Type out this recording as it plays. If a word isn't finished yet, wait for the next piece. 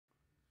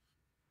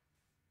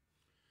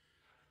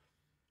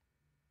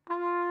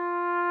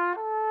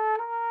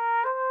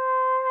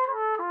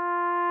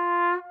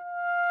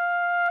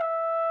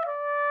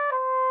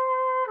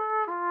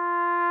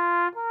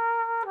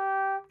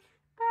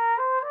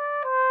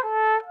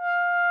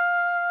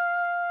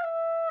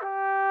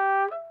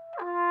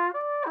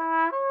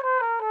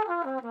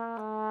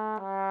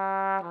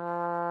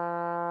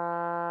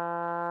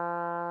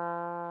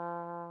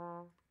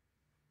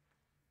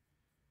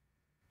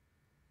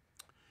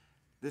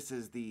This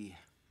is the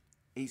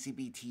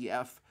ACB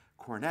TF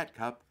Cornet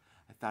cup.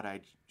 I thought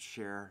I'd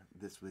share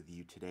this with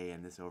you today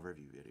in this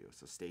overview video,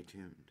 so stay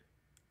tuned.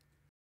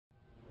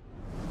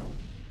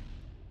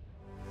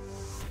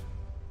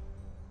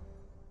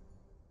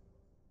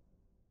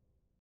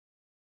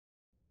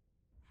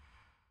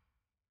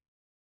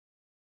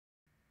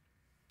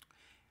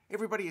 Hey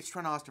everybody, it's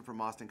Trent Austin from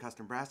Austin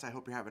Custom Brass. I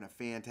hope you're having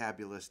a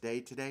fantabulous day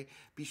today.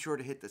 Be sure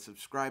to hit the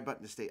subscribe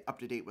button to stay up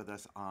to date with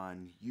us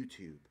on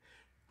YouTube.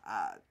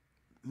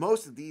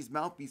 Most of these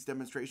mouthpiece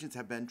demonstrations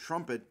have been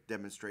trumpet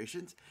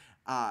demonstrations.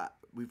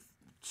 We've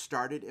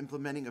started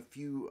implementing a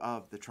few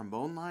of the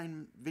trombone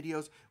line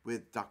videos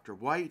with Dr.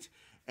 White,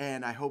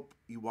 and I hope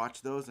you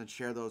watch those and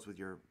share those with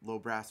your low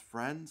brass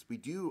friends. We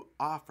do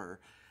offer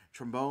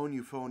trombone,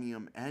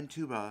 euphonium, and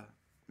tuba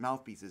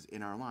mouthpieces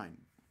in our line.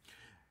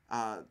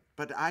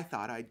 But I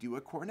thought I'd do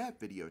a cornet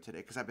video today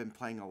because I've been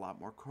playing a lot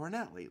more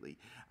cornet lately.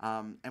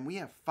 And we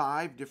have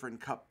 5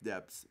 different cup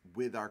depths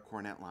with our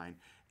cornet line.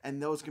 And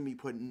those can be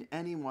put in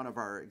any one of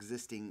our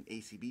existing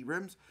ACB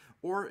rims.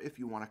 Or if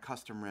you want a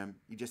custom rim,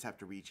 you just have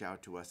to reach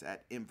out to us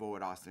at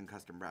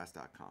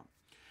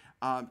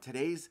info@austincustombrass.com.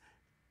 Today's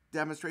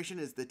demonstration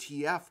is the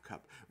TF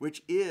cup,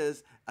 which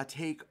is a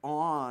take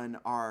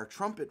on our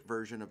trumpet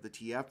version of the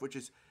TF, which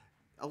is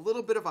a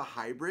little bit of a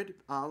hybrid.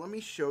 Let me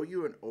show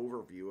you an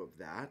overview of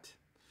that.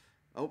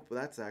 Oh, well,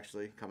 that's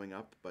actually coming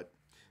up, but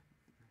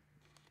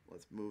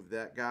let's move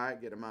that guy,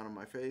 get him out of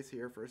my face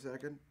here for a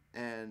second,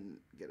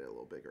 and get it a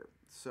little bigger.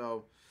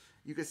 So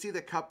you can see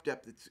the cup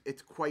depth.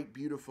 It's quite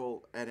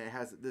beautiful, and it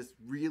has this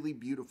really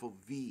beautiful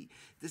V.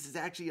 This is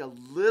actually a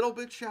little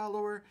bit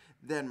shallower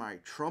than my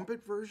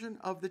trumpet version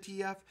of the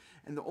TF,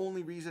 and the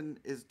only reason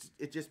is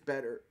it's just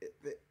better.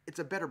 It's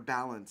a better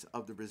balance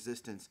of the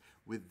resistance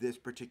with this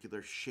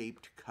particular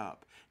shaped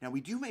cup. Now,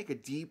 we do make a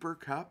deeper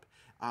cup,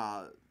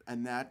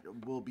 and that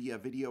will be a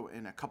video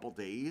in a couple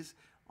days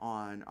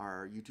on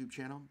our YouTube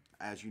channel.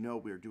 As you know,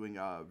 we're doing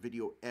a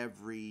video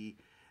every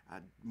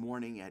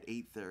morning at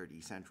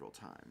 8:30 Central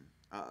Time.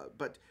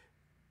 But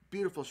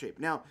beautiful shape.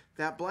 Now,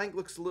 that blank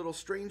looks a little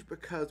strange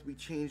because we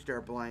changed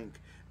our blank.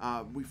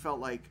 We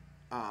felt like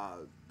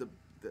the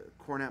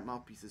cornet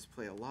mouthpieces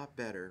play a lot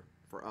better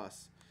for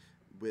us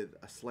with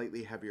a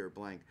slightly heavier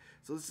blank.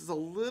 So this is a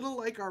little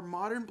like our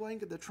modern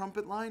blank of the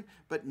trumpet line,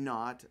 but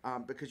not,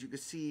 because you can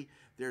see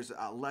there's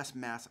less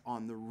mass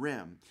on the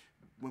rim.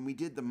 When we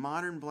did the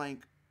modern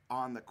blank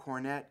on the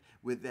cornet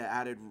with the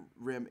added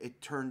rim, it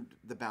turned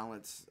the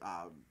balance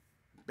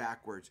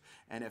backwards,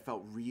 and it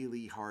felt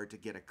really hard to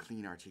get a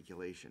clean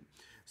articulation.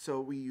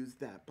 So we use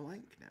that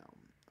blank now,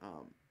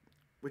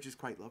 which is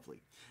quite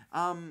lovely.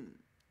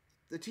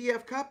 The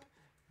TF cup,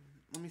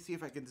 let me see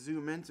if I can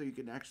zoom in so you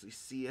can actually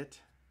see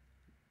it.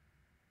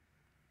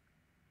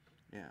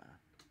 Yeah,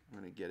 I'm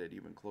going to get it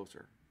even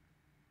closer.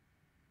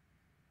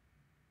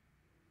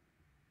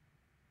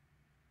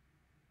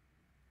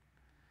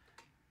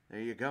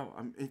 There you go.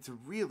 It's a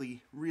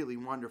really, really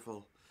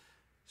wonderful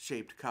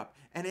shaped cup,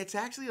 and it's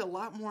actually a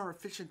lot more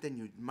efficient than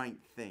you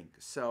might think.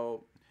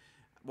 So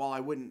while I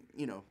wouldn't,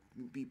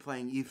 be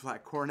playing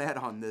E-flat cornet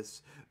on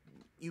this,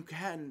 you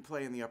can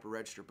play in the upper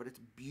register, but it's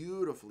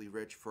beautifully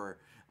rich for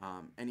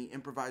any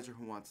improviser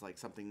who wants like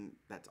something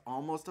that's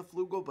almost a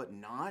flugel but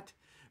not,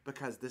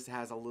 because this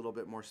has a little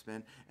bit more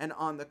spin. And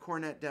on the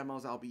cornet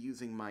demos, I'll be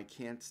using my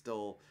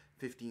Canstill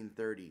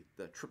 1530,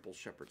 the triple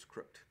shepherd's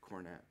crooked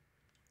cornet.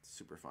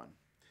 Super fun.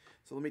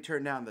 So let me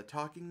turn down the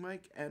talking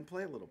mic and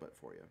play a little bit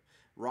for you.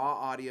 Raw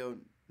audio,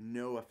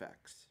 no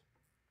effects.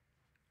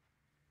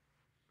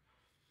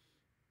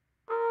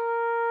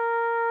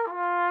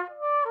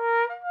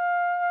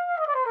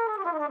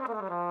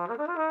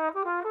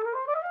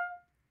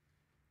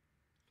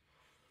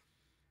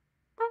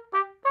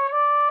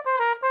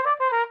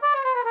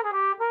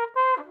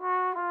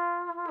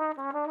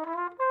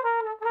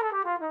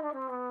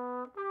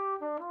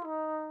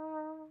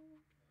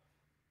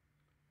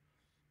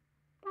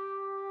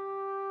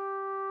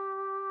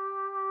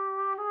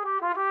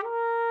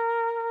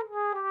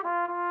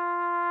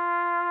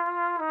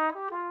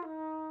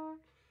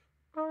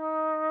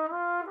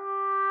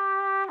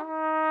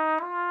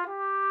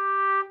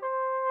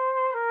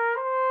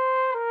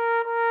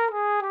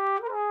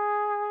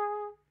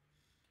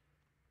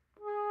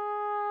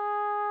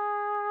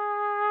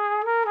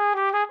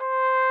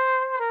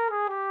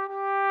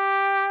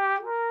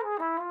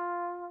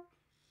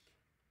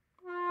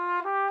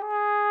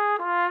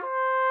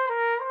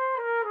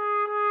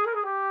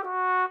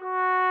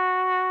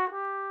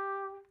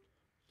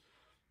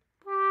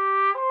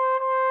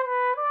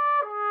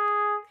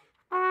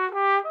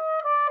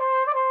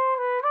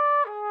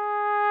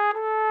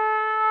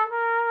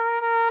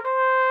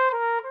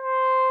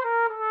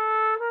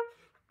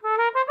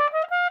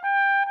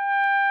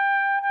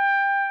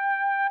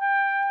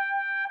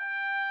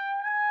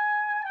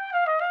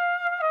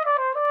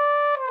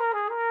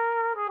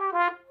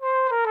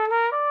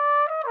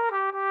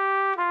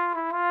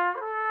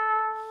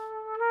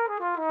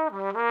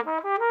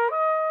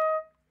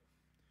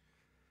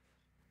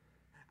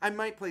 I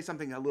might play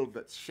something a little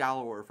bit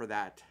shallower for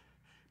that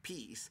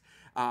piece,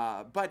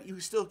 but you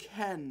still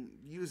can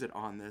use it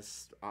on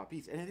this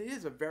piece. And it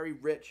is a very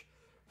rich,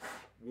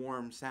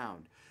 warm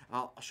sound.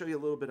 I'll show you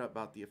a little bit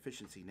about the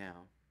efficiency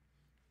now.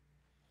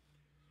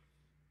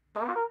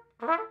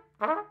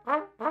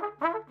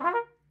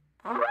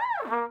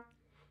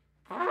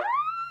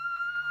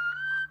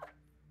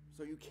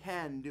 So you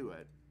can do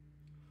it.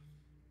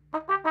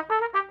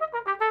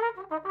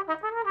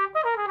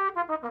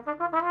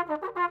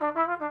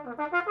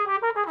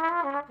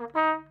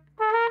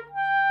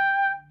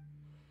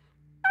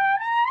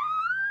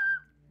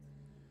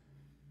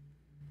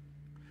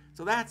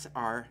 So that's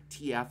our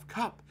TF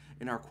cup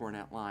in our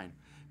cornet line.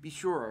 Be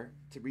sure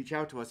to reach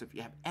out to us if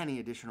you have any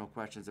additional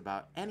questions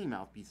about any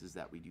mouthpieces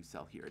that we do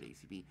sell here at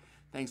ACB.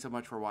 Thanks so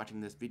much for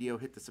watching this video.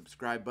 Hit the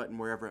subscribe button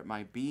wherever it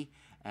might be,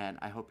 and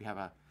I hope you have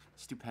a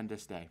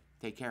stupendous day.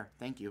 Take care.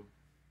 Thank you.